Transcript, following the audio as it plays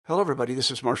Hello, everybody. This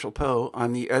is Marshall Poe.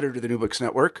 I'm the editor of the New Books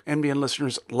Network. NBN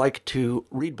listeners like to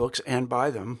read books and buy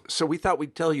them. So we thought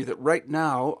we'd tell you that right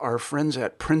now, our friends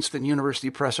at Princeton University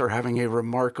Press are having a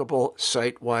remarkable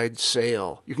site-wide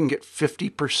sale. You can get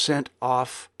 50%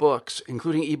 off books,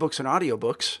 including ebooks and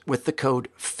audiobooks, with the code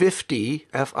 50,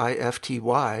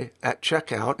 F-I-F-T-Y, at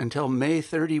checkout until May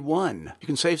 31. You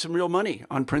can save some real money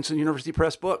on Princeton University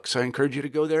Press books. I encourage you to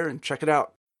go there and check it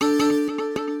out.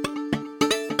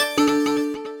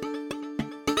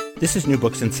 This is New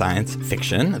Books in Science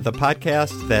Fiction, the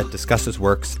podcast that discusses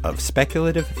works of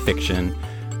speculative fiction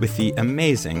with the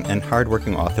amazing and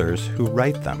hardworking authors who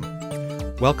write them.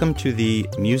 Welcome to the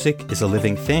Music is a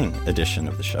Living Thing edition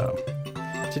of the show.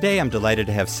 Today I'm delighted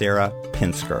to have Sarah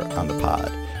Pinsker on the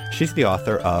pod. She's the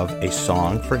author of A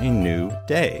Song for a New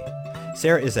Day.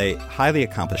 Sarah is a highly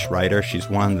accomplished writer. She's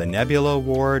won the Nebula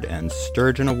Award and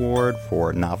Sturgeon Award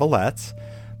for novelettes,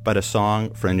 but A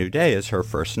Song for a New Day is her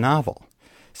first novel.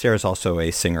 Sarah's also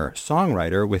a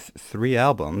singer-songwriter with 3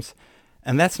 albums,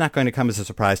 and that's not going to come as a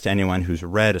surprise to anyone who's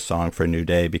read A Song for a New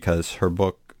Day because her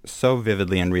book so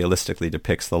vividly and realistically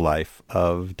depicts the life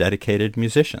of dedicated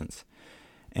musicians.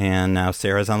 And now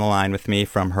Sarah's on the line with me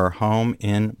from her home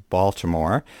in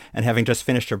Baltimore, and having just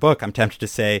finished her book, I'm tempted to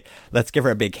say, let's give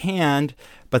her a big hand,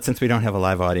 but since we don't have a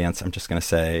live audience, I'm just going to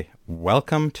say,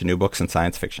 welcome to New Books in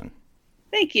Science Fiction.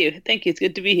 Thank you. It's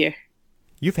good to be here.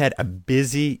 You've had a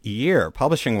busy year,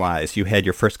 publishing-wise. You had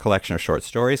your first collection of short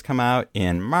stories come out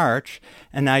in March,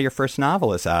 and now your first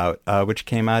novel is out, which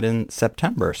came out in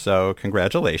September. So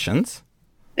congratulations.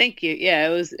 Thank you. Yeah,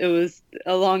 it was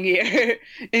a long year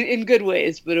in good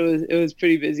ways, but it was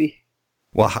pretty busy.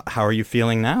 Well, how are you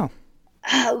feeling now?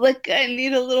 Look, I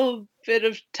need a little bit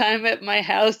of time at my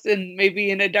house and maybe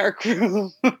in a dark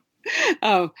room.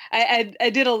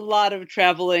 I did a lot of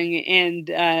traveling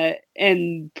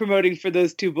and promoting for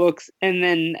those 2 books, and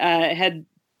then had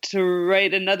to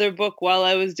write another book while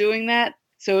I was doing that.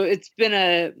 So it's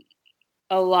been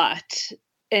a lot,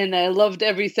 and I loved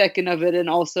every second of it. And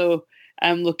also,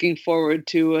 I'm looking forward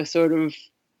to a sort of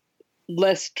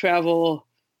less travel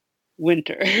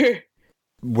winter.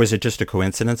 Was it just a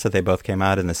coincidence that they both came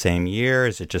out in the same year?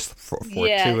 Is it just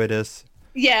fortuitous?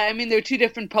 Yeah, I mean, there are 2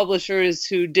 different publishers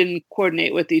who didn't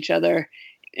coordinate with each other,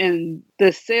 and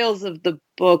the sales of the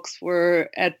books were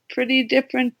at pretty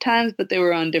different times, but they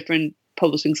were on different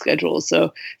publishing schedules.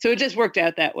 So it just worked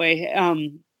out that way.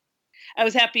 I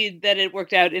was happy that it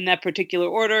worked out in that particular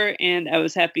order, and I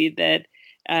was happy that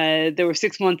there were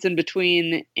 6 months in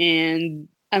between, and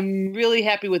I'm really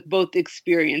happy with both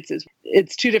experiences.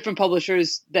 It's 2 different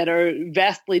publishers that are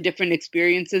vastly different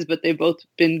experiences, but they've both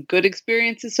been good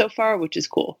experiences so far, which is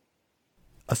cool.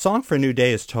 A Song for a New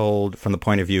Day is told from the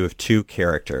point of view of 2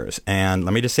 characters, and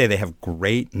let me just say they have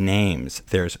great names.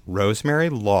 There's Rosemary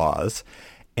Laws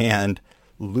and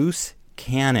Luce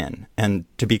Cannon, and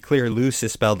to be clear, Luce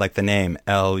is spelled like the name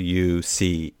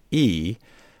L-U-C-E.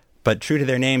 But true to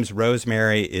their names,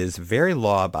 Rosemary is very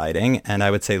law-abiding, and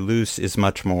I would say Luce is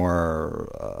much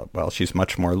more, she's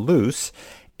much more loose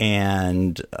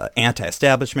and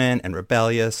anti-establishment and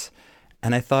rebellious.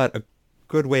 And I thought a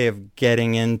good way of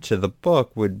getting into the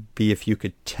book would be if you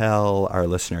could tell our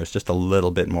listeners just a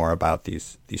little bit more about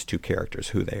these 2 characters,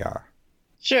 who they are.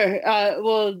 Sure.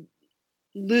 Well,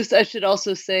 Luce, I should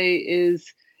also say,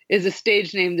 is a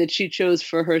stage name that she chose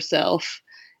for herself.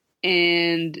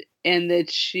 And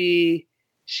that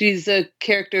she's a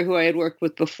character who I had worked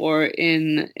with before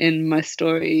in my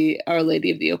story, Our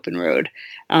Lady of the Open Road.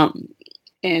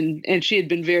 And she had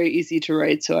been very easy to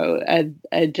write, so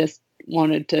I just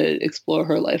wanted to explore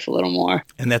her life a little more.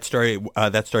 And that story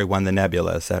won the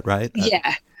Nebula, is that right?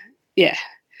 Yeah.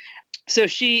 So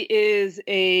she's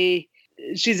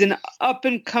an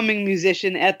up-and-coming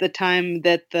musician at the time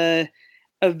that the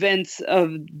events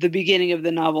of the beginning of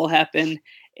the novel happen.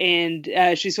 And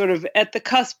she's sort of at the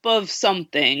cusp of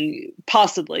something,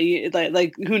 possibly,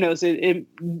 like who knows? It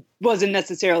wasn't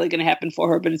necessarily going to happen for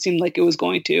her, but it seemed like it was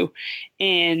going to.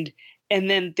 And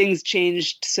then things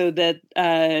changed so that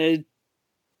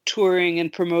touring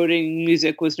and promoting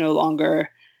music was no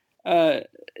longer,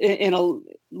 in a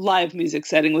live music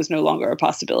setting, was no longer a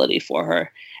possibility for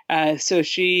her. So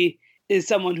she is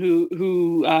someone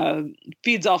who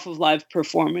feeds off of live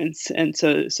performance, and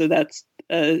so that's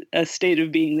a state of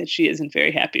being that she isn't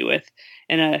very happy with,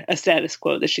 and a status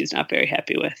quo that she's not very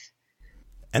happy with.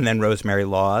 And then Rosemary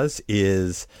Laws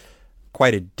is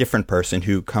quite a different person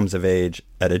who comes of age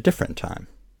at a different time.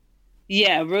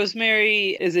 Yeah,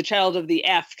 Rosemary is a child of the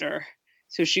after.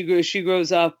 So she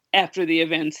grows up after the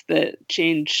events that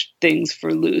change things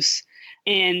for Luce.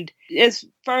 And as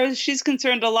far as she's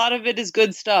concerned, a lot of it is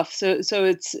good stuff. So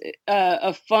it's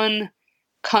a fun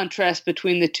contrast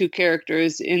between the two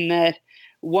characters in that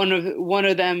one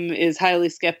of them is highly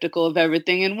skeptical of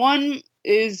everything, and one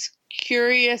is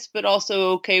curious but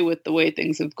also okay with the way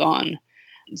things have gone.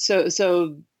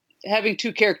 So having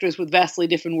two characters with vastly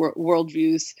different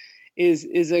worldviews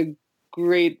is a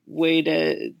great way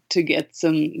to get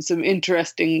some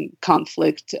interesting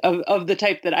conflict of the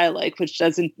type that I like, which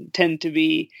doesn't tend to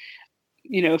be,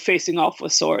 facing off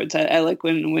with swords. I like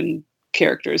when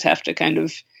characters have to kind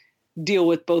of deal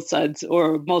with both sides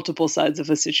or multiple sides of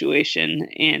a situation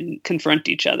and confront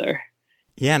each other.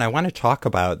 Yeah, and I want to talk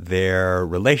about their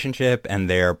relationship and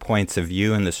their points of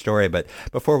view in the story. But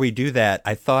before we do that,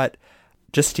 I thought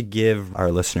just to give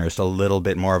our listeners a little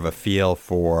bit more of a feel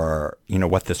for,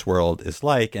 what this world is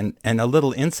like and a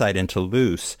little insight into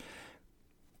Luce,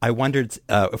 I wondered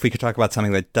if we could talk about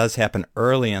something that does happen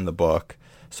early in the book.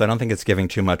 So I don't think it's giving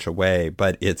too much away,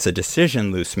 but it's a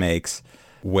decision Luce makes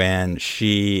when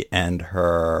she and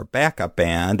her backup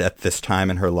band at this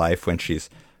time in her life when she's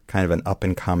kind of an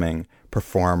up-and-coming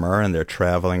performer and they're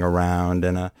traveling around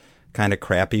in a kind of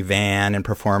crappy van and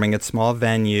performing at small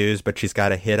venues, but she's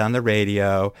got a hit on the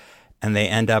radio, and they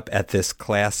end up at this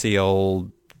classy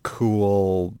old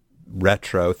cool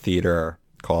retro theater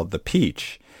called the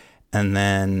Peach. And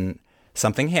then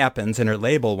something happens and her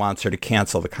label wants her to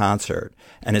cancel the concert.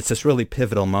 And it's this really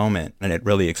pivotal moment, and it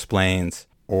really explains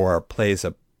or plays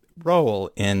a role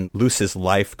in Luce's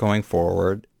life going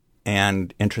forward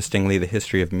and, interestingly, the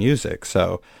history of music.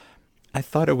 So I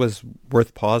thought it was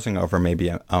worth pausing over maybe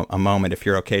a moment, if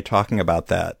you're okay talking about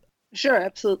that. Sure,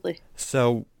 absolutely.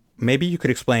 So maybe you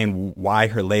could explain why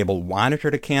her label wanted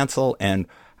her to cancel and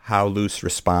how Luce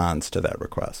responds to that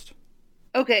request.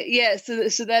 Okay, yeah,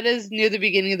 so that is near the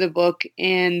beginning of the book,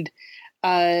 and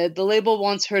the label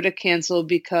wants her to cancel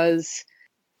because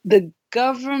the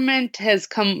government has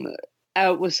come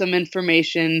out with some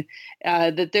information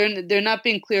that they're not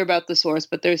being clear about the source,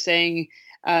 but they're saying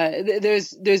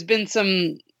there's been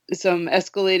some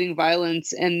escalating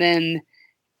violence, and then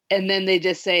they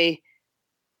just say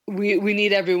we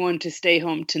need everyone to stay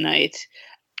home tonight,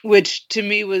 which to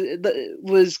me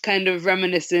was kind of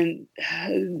reminiscent.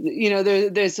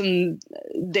 There's some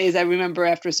days I remember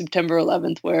after September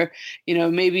 11th where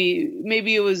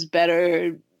maybe it was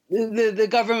better. The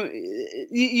government,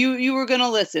 you were going to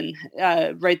listen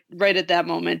right at that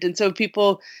moment, and so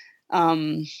people.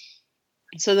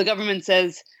 So the government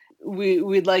says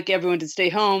we'd like everyone to stay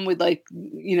home. We'd like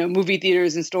movie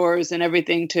theaters and stores and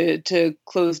everything to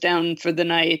close down for the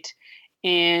night,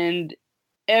 and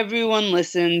everyone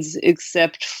listens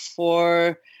except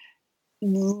for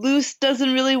Luce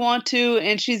doesn't really want to,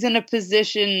 and she's in a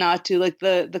position not to. Like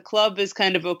the club is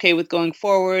kind of okay with going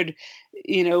forward.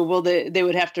 They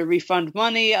would have to refund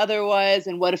money otherwise,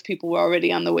 and what if people were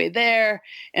already on the way there?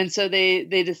 And so they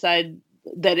decide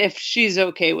that if she's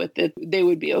okay with it, they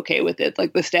would be okay with it.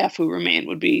 Like the staff who remain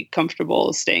would be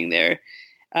comfortable staying there,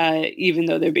 even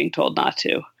though they're being told not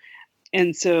to.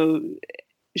 And so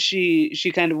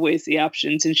she kind of weighs the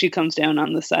options, and she comes down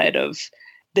on the side of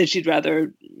that she'd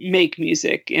rather make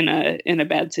music in a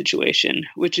bad situation,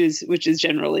 which is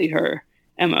generally her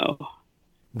MO.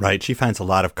 Right. She finds a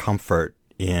lot of comfort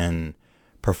in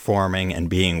performing and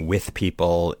being with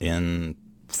people in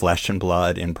flesh and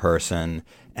blood in person.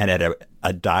 And at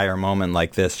a dire moment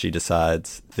like this, she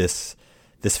decides this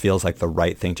feels like the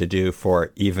right thing to do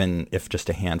for, even if just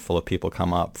a handful of people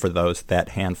come up, for that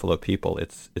handful of people,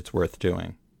 it's worth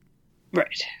doing.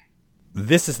 Right.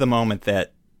 This is the moment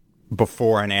that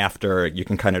before and after you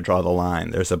can kind of draw the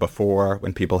line. There's a before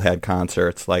when people had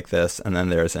concerts like this, and then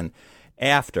there's an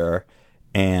after.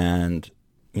 And,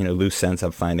 Luce ends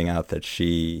up finding out that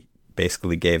she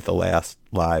basically gave the last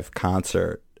live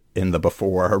concert in the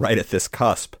before, right at this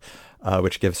cusp,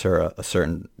 which gives her a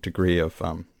certain degree of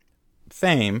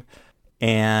fame.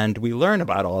 And we learn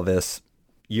about all this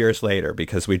years later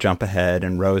because we jump ahead,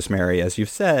 and Rosemary, as you've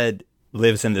said,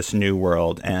 lives in this new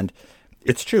world. And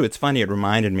it's true. It's funny. It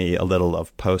reminded me a little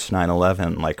of post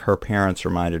 9/11. Like her parents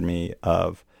reminded me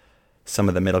of some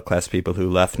of the middle-class people who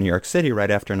left New York City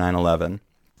right after 9/11.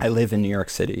 I live in New York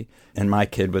City, and my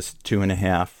kid was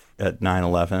 2.5 at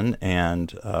 9/11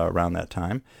 and around that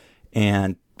time.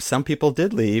 And some people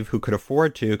did leave who could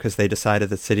afford to because they decided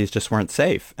that cities just weren't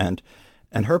safe. And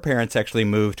her parents actually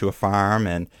moved to a farm,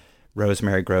 and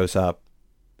Rosemary grows up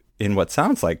in what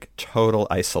sounds like total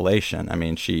isolation. I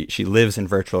mean, she lives in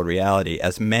virtual reality,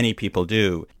 as many people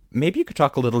do. Maybe you could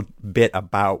talk a little bit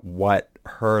about what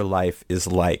her life is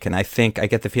like. And I think I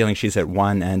get the feeling she's at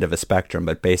one end of a spectrum,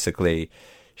 but basically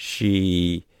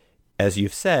she as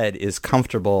you've said, is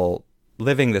comfortable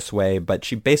living this way, but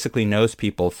she basically knows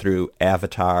people through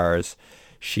avatars.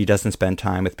 She doesn't spend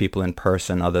time with people in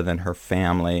person other than her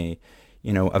family.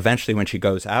 You know, eventually when she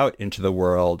goes out into the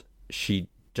world, she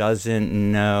doesn't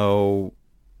know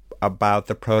about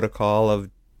the protocol of,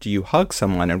 do you hug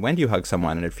someone and when do you hug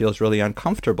someone? And it feels really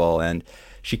uncomfortable. And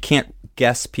she can't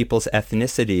guess people's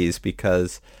ethnicities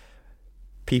because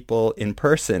people in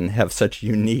person have such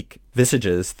unique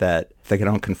visages that they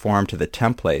don't conform to the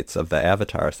templates of the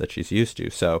avatars that she's used to.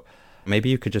 So maybe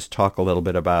you could just talk a little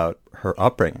bit about her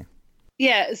upbringing.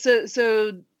 Yeah, so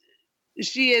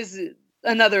she is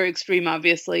another extreme,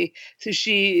 obviously. So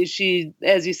she,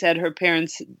 as you said, her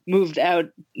parents moved out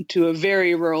to a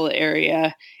very rural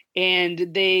area,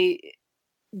 and they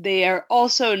are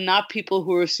also not people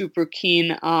who are super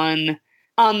keen on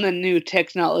the new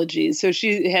technologies. So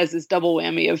she has this double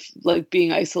whammy of like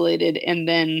being isolated and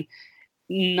then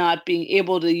not being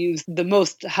able to use the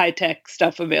most high-tech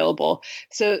stuff available.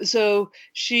 So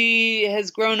she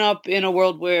has grown up in a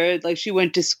world where like she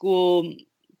went to school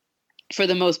for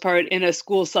the most part in a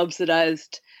school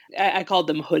subsidized, I called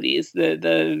them hoodies, the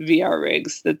VR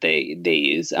rigs that they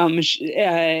use.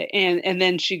 And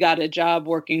then she got a job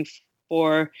working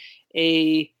for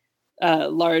a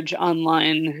large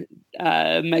online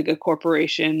mega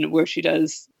corporation where she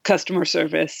does customer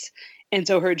service. And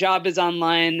so her job is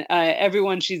online.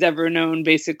 Everyone she's ever known,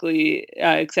 basically,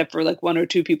 except for like one or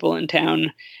two people in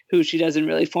town who she doesn't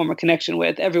really form a connection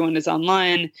with, everyone is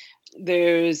online.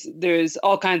 There's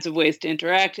all kinds of ways to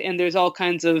interact, and there's all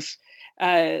kinds of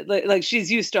like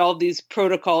she's used to all these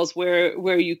protocols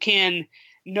where you can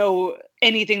know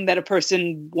anything that a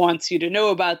person wants you to know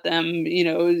about them. You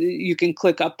know, you can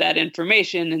click up that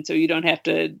information, and so you don't have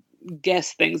to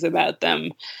guess things about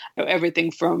them.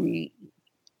 Everything from,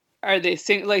 are they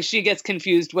like she gets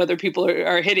confused whether people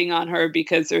are hitting on her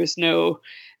because there's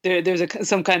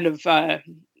some kind of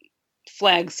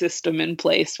flag system in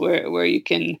place where you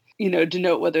can, you know,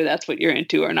 denote whether that's what you're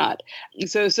into or not.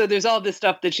 So there's all this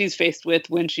stuff that she's faced with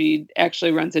when she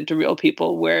actually runs into real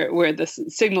people where the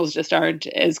signals just aren't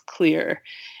as clear.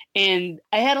 And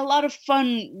I had a lot of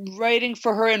fun writing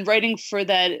for her and writing for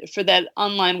that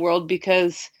online world,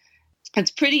 because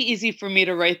it's pretty easy for me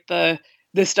to write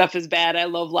this stuff is bad, I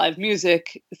love live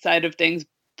music side of things.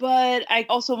 But I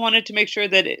also wanted to make sure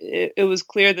that it was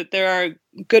clear that there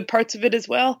are good parts of it as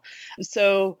well.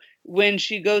 So when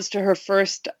she goes to her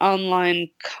first online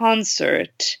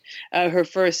concert, her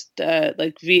first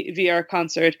VR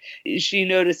concert, she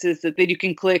notices that you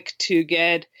can click to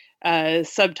get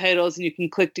subtitles, and you can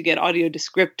click to get audio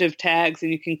descriptive tags,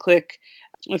 and you can click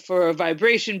for a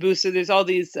vibration boost. So there's all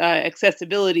these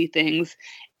accessibility things.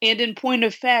 And in point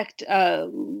of fact,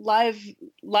 live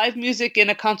music in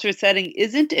a concert setting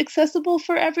isn't accessible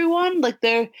for everyone. Like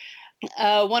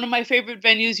one of my favorite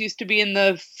venues used to be in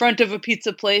the front of a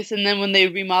pizza place, and then when they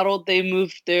remodeled, they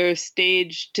moved their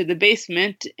stage to the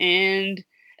basement. And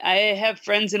I have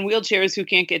friends in wheelchairs who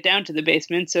can't get down to the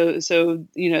basement, so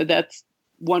you know, that's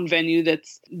one venue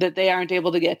that they aren't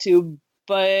able to get to.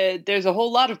 But there's a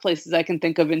whole lot of places I can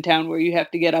think of in town where you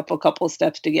have to get up a couple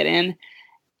steps to get in.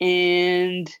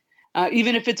 And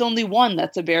even if it's only one,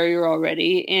 that's a barrier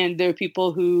already. And there are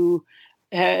people who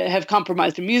have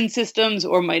compromised immune systems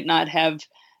or might not have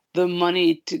the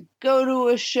money to go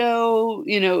to a show,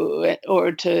 you know,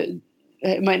 or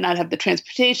might not have the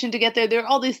transportation to get there. There are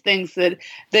all these things that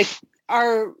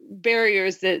are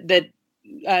barriers that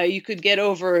you could get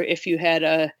over if you had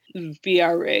a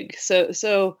VR rig.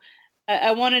 So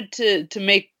I wanted to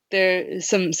make there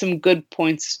some good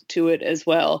points to it as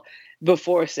well,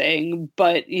 before saying,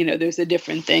 but you know, there's a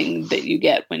different thing that you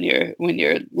get when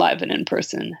you're live and in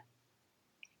person.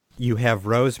 You have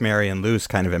Rosemary and Luce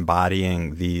kind of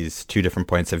embodying these two different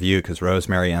points of view, because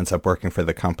Rosemary ends up working for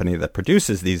the company that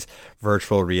produces these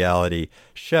virtual reality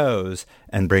shows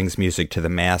and brings music to the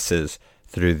masses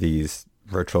through these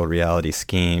virtual reality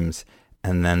schemes.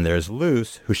 And then there's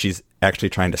Luce, who she's actually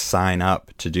trying to sign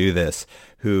up to do this,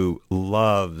 who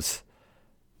loves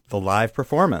the live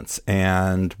performance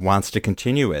and wants to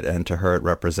continue it. And to her, it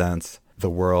represents the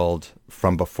world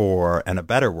from before and a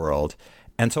better world.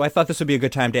 And so I thought this would be a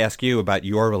good time to ask you about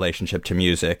your relationship to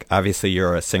music. Obviously,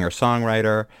 you're a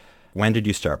singer-songwriter. When did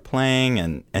you start playing?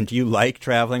 And do you like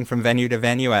traveling from venue to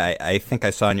venue? I think I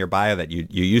saw in your bio that you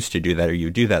used to do that, or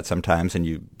you do that sometimes, and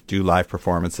you do live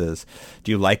performances.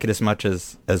 Do you like it as much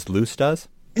as Luce does?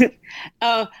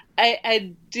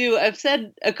 I do. I've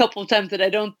said a couple of times that I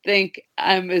don't think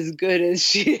I'm as good as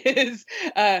she is,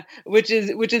 which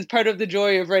is part of the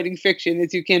joy of writing fiction.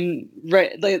 Is you can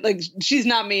write like she's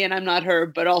not me and I'm not her,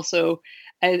 but also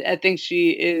I think she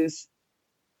is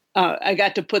I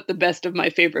got to put the best of my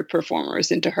favorite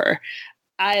performers into her.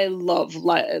 I love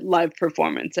live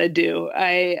performance. I do.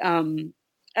 I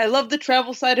love the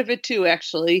travel side of it too,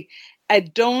 actually. I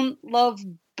don't love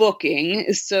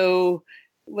booking. So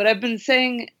what I've been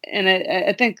saying, and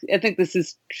I think this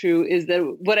is true, is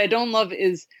that what I don't love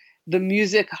is the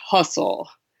music hustle.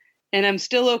 And I'm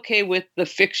still okay with the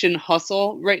fiction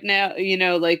hustle right now. You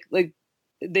know, like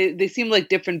they seem like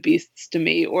different beasts to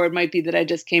me, or it might be that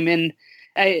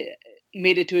I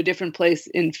made it to a different place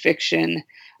in fiction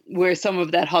where some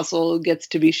of that hustle gets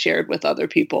to be shared with other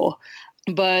people.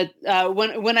 But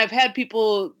when I've had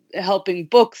people helping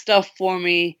book stuff for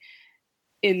me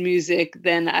in music,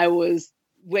 then I was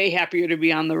way happier to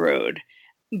be on the road.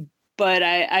 But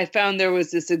I found there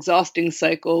was this exhausting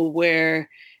cycle where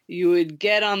you would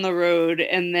get on the road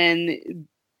and then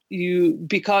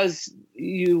because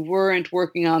you weren't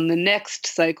working on the next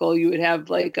cycle, you would have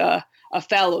like a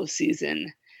fallow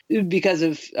season because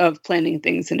of planning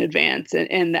things in advance.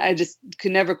 And I just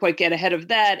could never quite get ahead of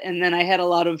that. And then I had a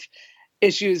lot of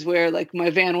issues where like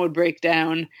my van would break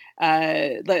down.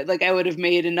 Like I would have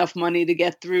made enough money to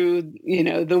get through,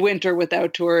 the winter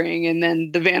without touring, and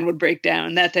then the van would break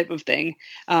down, that type of thing.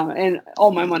 And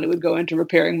all my money would go into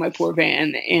repairing my poor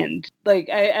van. And like,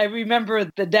 I remember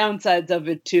the downsides of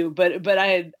it too, but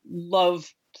I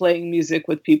love playing music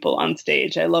with people on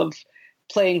stage. I love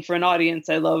playing for an audience.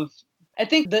 I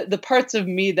think the parts of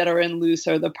me that are in Loose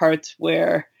are the parts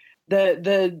where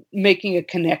the making a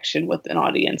connection with an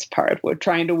audience part, where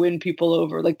trying to win people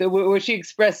over, like where she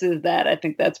expresses that. I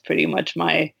think that's pretty much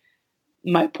my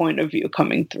point of view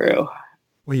coming through.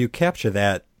 Well, you capture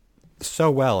that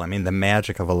so well. I mean, the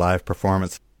magic of a live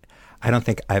performance, I don't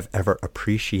think I've ever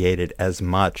appreciated as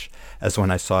much as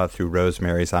when I saw it through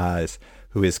Rosemary's eyes,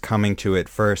 who is coming to it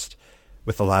first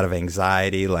with a lot of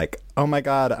anxiety, like, oh my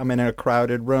God, I'm in a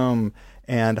crowded room,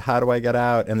 and how do I get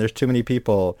out? And there's too many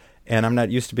people, and I'm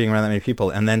not used to being around that many people.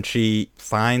 And then she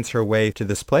finds her way to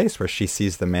this place where she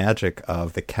sees the magic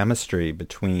of the chemistry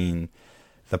between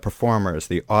the performers,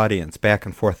 the audience, back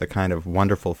and forth, a kind of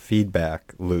wonderful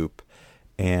feedback loop.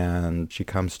 And she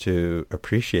comes to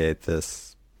appreciate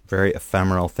this very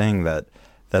ephemeral thing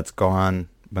that's gone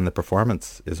when the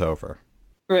performance is over.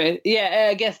 Right. Yeah,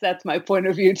 I guess that's my point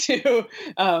of view too.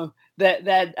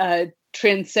 That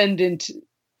transcendent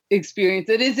experience.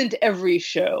 It isn't every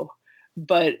show,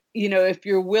 but if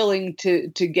you're willing to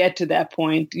get to that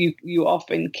point, you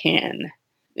often can.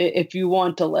 If you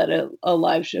want to let a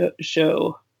live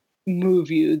show move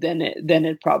you, then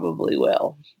it probably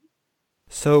will.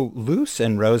 So Luce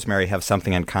and Rosemary have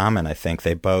something in common. I think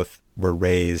they both were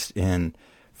raised in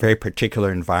very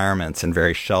particular environments and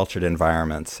very sheltered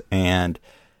environments. And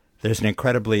there's an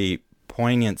incredibly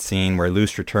poignant scene where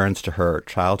Luce returns to her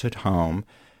childhood home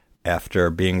after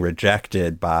being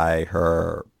rejected by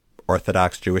her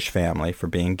Orthodox Jewish family for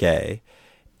being gay.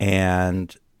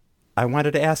 And I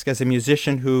wanted to ask, as a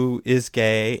musician who is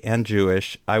gay and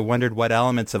Jewish, I wondered what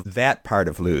elements of that part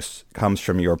of Luce comes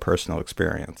from your personal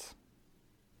experience.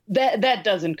 That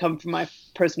doesn't come from my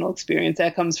personal experience.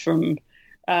 That comes from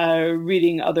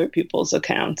reading other people's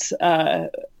accounts. I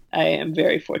am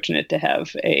very fortunate to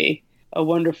have a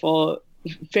wonderful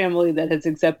family that has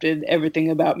accepted everything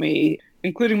about me,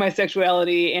 including my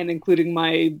sexuality and including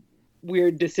my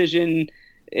weird decision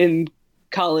in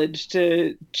college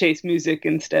to chase music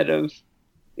instead of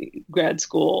grad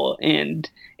school and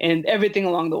everything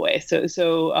along the way.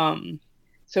 So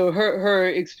her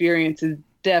experience is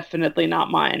definitely not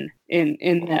mine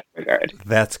in that regard.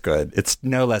 That's good. It's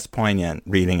no less poignant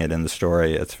reading it in the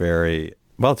story. It's very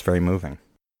moving.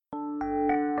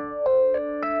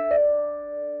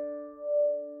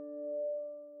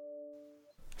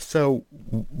 So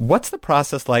what's the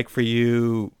process like for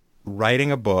you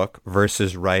writing a book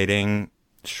versus writing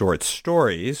short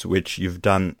stories, which you've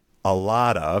done a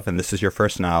lot of, and this is your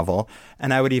first novel,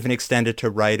 and I would even extend it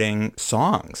to writing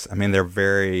songs. I mean, they're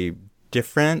very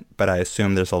different, but I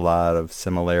assume there's a lot of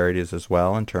similarities as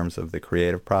well in terms of the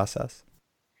creative process.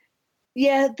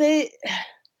 Yeah,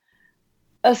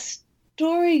 a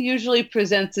story usually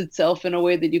presents itself in a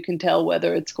way that you can tell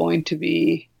whether it's going to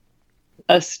be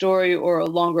a story or a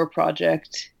longer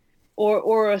project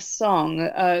or a song,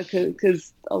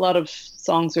 because a lot of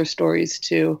songs are stories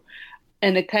too.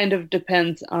 And it kind of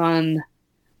depends on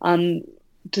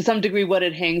to some degree what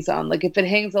it hangs on. Like if it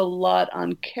hangs a lot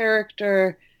on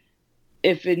character,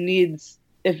 if it needs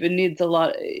a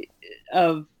lot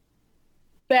of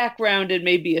background, it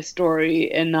may be a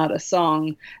story and not a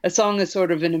song. A song is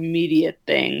sort of an immediate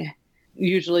thing.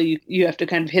 Usually you have to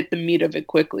kind of hit the meat of it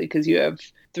quickly because you have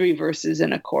 3 verses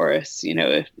and a chorus,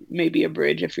 if maybe a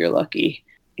bridge if you're lucky.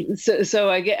 So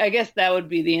I guess that would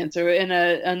be the answer. And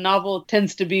a novel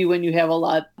tends to be when you have a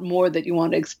lot more that you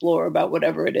want to explore about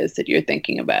whatever it is that you're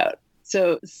thinking about.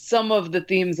 So some of the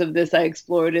themes of this I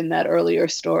explored in that earlier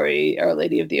story, Our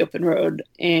Lady of the Open Road.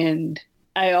 And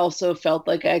I also felt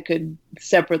like I could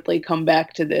separately come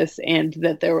back to this, and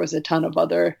that there was a ton of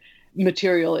other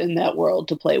material in that world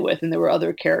to play with, and there were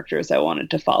other characters I wanted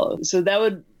to follow. So that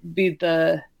would be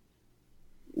the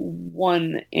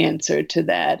one answer to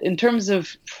that. In terms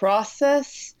of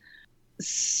process,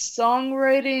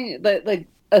 songwriting, like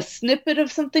a snippet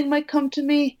of something might come to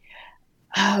me,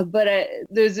 but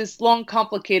there's this long,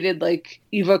 complicated like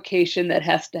evocation that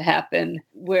has to happen,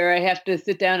 where I have to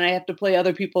sit down and I have to play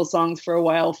other people's songs for a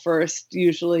while first,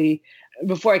 usually,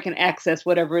 before I can access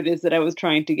whatever it is that I was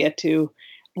trying to get to.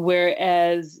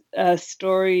 Whereas a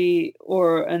story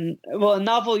or a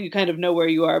novel, you kind of know where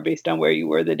you are based on where you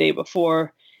were the day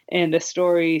before. And a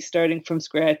story starting from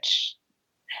scratch,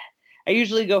 I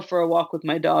usually go for a walk with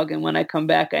my dog. And when I come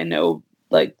back, I know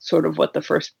like sort of what the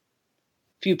first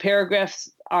few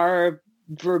paragraphs are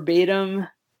verbatim,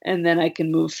 and then I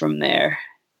can move from there.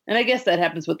 And I guess that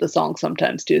happens with the song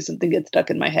sometimes too. Something gets stuck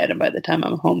in my head, and by the time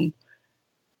I'm home,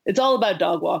 it's all about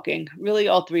dog walking. Really,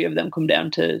 all three of them come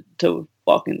down to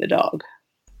walking the dog.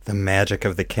 The magic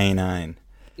of the canine.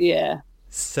 Yeah.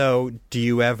 So do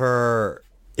you ever,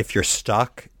 if you're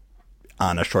stuck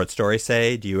on a short story,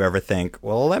 say, do you ever think,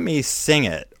 well, let me sing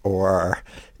it? Or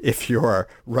if you're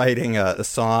writing a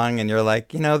song and you're like,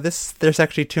 there's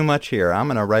actually too much here, I'm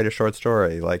going to write a short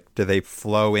story. Like, do they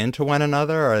flow into one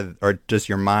another, or does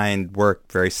your mind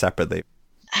work very separately?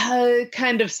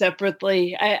 Kind of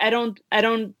separately. I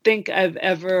don't think I've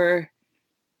ever,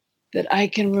 that I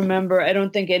can remember, I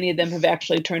don't think any of them have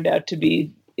actually turned out to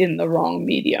be in the wrong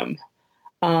medium.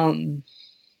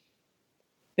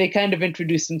 They kind of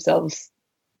introduce themselves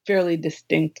fairly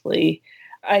distinctly.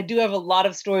 I do have a lot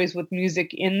of stories with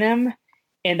music in them,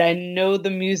 and I know the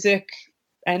music.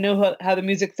 I know how the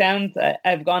music sounds.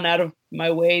 I've gone out of my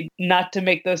way not to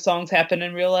make those songs happen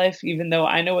in real life, even though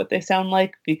I know what they sound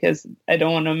like, because I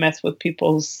don't want to mess with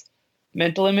people's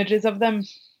mental images of them,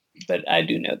 but I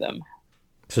do know them.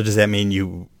 So does that mean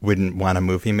you wouldn't want a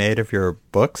movie made of your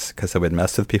books because it would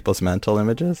mess with people's mental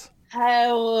images?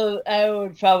 I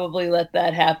would probably let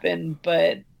that happen,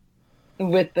 but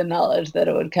with the knowledge that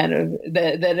it would kind of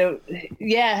that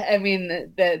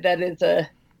is a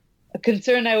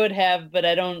concern I would have, but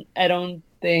I don't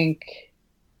think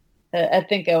I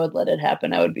think I would let it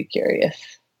happen. I would be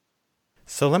curious.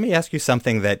 So let me ask you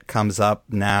something that comes up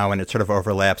now, and it sort of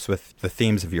overlaps with the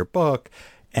themes of your book,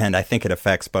 and I think it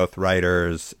affects both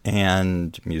writers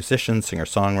and musicians,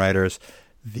 singer-songwriters.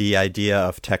 The idea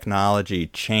of technology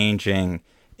changing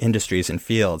industries and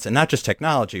fields, and not just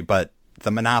technology, but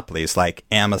the monopolies like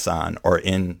Amazon, or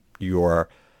in your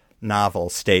novel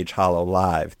Stage Hollow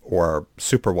Live, or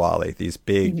Super Wally, these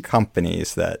big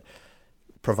companies that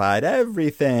provide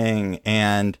everything.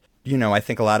 And, I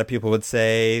think a lot of people would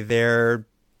say they're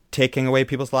taking away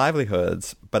people's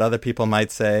livelihoods, but other people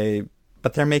might say,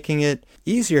 but they're making it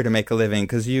easier to make a living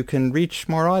because you can reach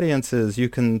more audiences, you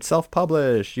can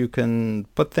self-publish, you can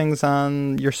put things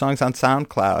on your songs on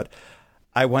SoundCloud.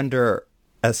 I wonder,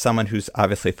 as someone who's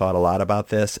obviously thought a lot about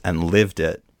this and lived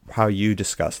it, how you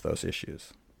discuss those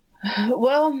issues.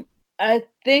 Well, I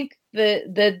think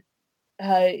that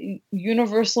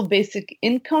universal basic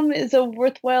income is a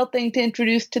worthwhile thing to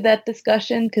introduce to that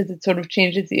discussion, because it sort of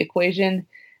changes the equation.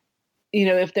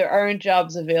 If there aren't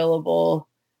jobs available,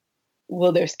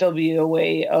 will there still be a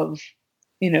way of,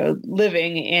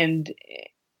 living? And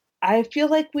I feel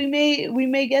like we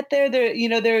may get there.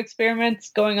 There are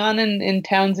experiments going on in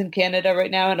towns in Canada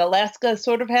right now, and Alaska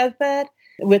sort of has that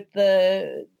with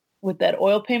that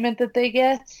oil payment that they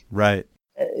get. Right.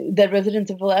 That residents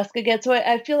of Alaska get. So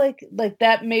I feel like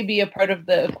that may be a part of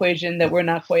the equation that we're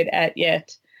not quite at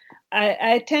yet.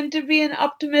 I tend to be an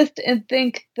optimist and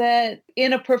think that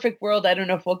in a perfect world, I don't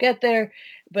know if we'll get there,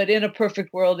 but in a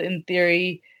perfect world, in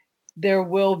theory, there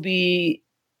will be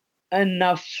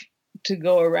enough to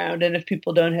go around. And if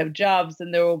people don't have jobs,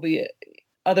 then there will be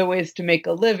other ways to make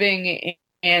a living,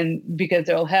 and because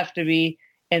there will have to be,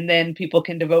 and then people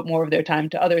can devote more of their time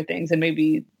to other things, and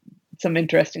maybe some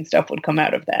interesting stuff would come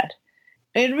out of that.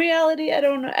 In reality, I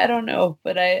don't know,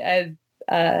 but I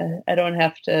don't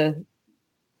have to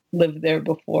live there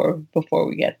before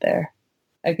we get there.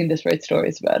 I can just write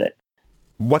stories about it.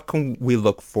 What can we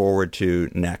look forward to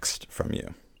next from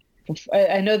you?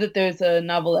 I know that there's a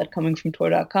novelette coming from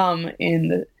Tor.com in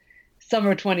the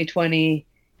summer 2020.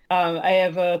 I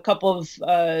have a couple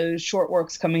of short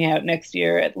works coming out next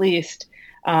year, at least.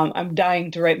 I'm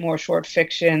dying to write more short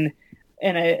fiction.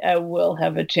 and I will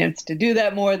have a chance to do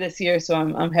that more this year, so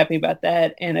I'm happy about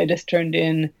that. And I just turned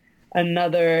in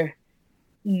another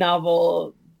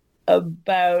novel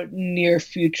about near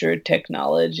future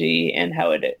technology and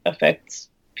how it affects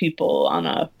people on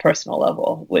a personal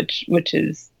level, which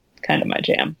is kind of my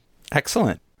jam.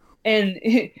 Excellent. And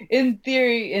in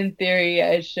theory,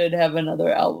 I should have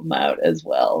another album out as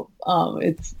well.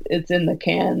 It's in the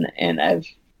can, and I've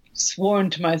sworn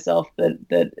to myself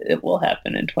that it will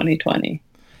happen in 2020.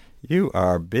 You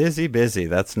are busy.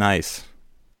 That's nice.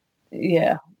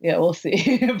 Yeah, we'll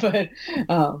see. but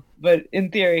in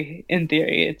theory,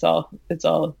 it's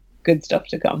all good stuff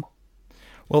to come.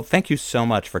 Well, thank you so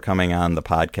much for coming on the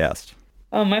podcast.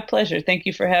 Oh, my pleasure. Thank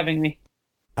you for having me.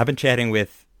 I've been chatting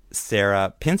with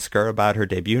Sarah Pinsker about her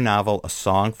debut novel, A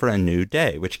Song for a New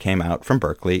Day, which came out from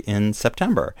Berkeley in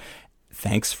September.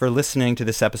 Thanks for listening to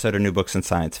this episode of New Books in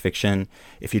Science Fiction.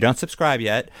 If you don't subscribe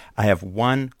yet, I have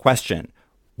one question.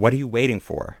 What are you waiting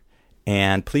for?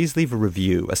 And please leave a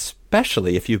review,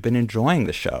 especially if you've been enjoying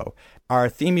the show. Our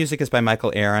theme music is by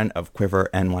Michael Aaron of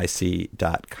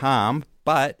QuiverNYC.com.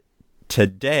 But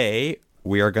today,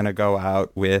 we are going to go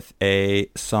out with a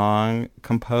song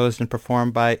composed and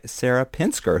performed by Sarah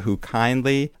Pinsker, who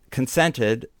kindly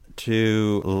consented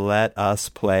to let us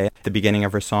play the beginning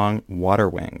of her song, Water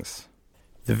Wings.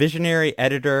 The visionary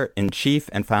editor-in-chief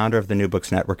and founder of the New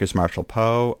Books Network is Marshall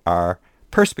Poe. Our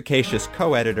perspicacious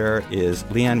co-editor is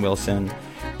Leanne Wilson.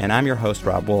 And I'm your host,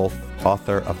 Rob Wolf,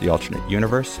 author of The Alternate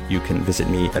Universe. You can visit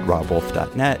me at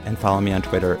robwolf.net and follow me on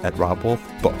Twitter at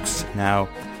robwolfbooks. Now,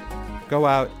 go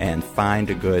out and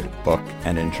find a good book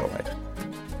and enjoy.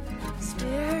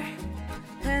 Steer,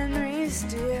 Henry,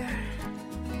 steer,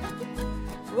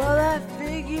 while I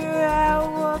figure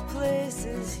out what place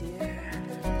is here.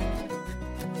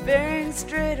 Bearing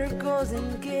straight or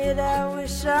Golden Gate, I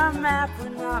wish our map were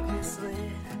not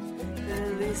mislaid. But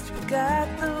at least we got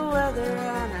the weather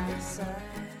on our side.